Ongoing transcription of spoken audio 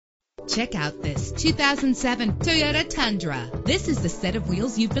Check out this 2007 Toyota Tundra. This is the set of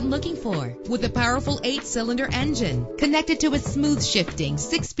wheels you've been looking for, with a powerful 8-cylinder engine connected to a smooth shifting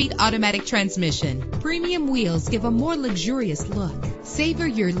 6-speed automatic transmission. Premium wheels give a more luxurious look. Savor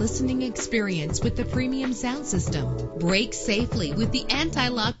your listening experience with the premium sound system. Brake safely with the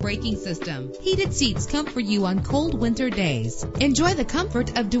anti-lock braking system. Heated seats comfort you on cold winter days. Enjoy the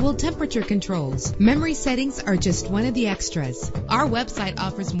comfort of dual temperature controls. Memory settings are just one of the extras. Our website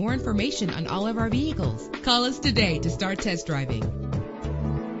offers more information on all of our vehicles. Call us today to start test driving.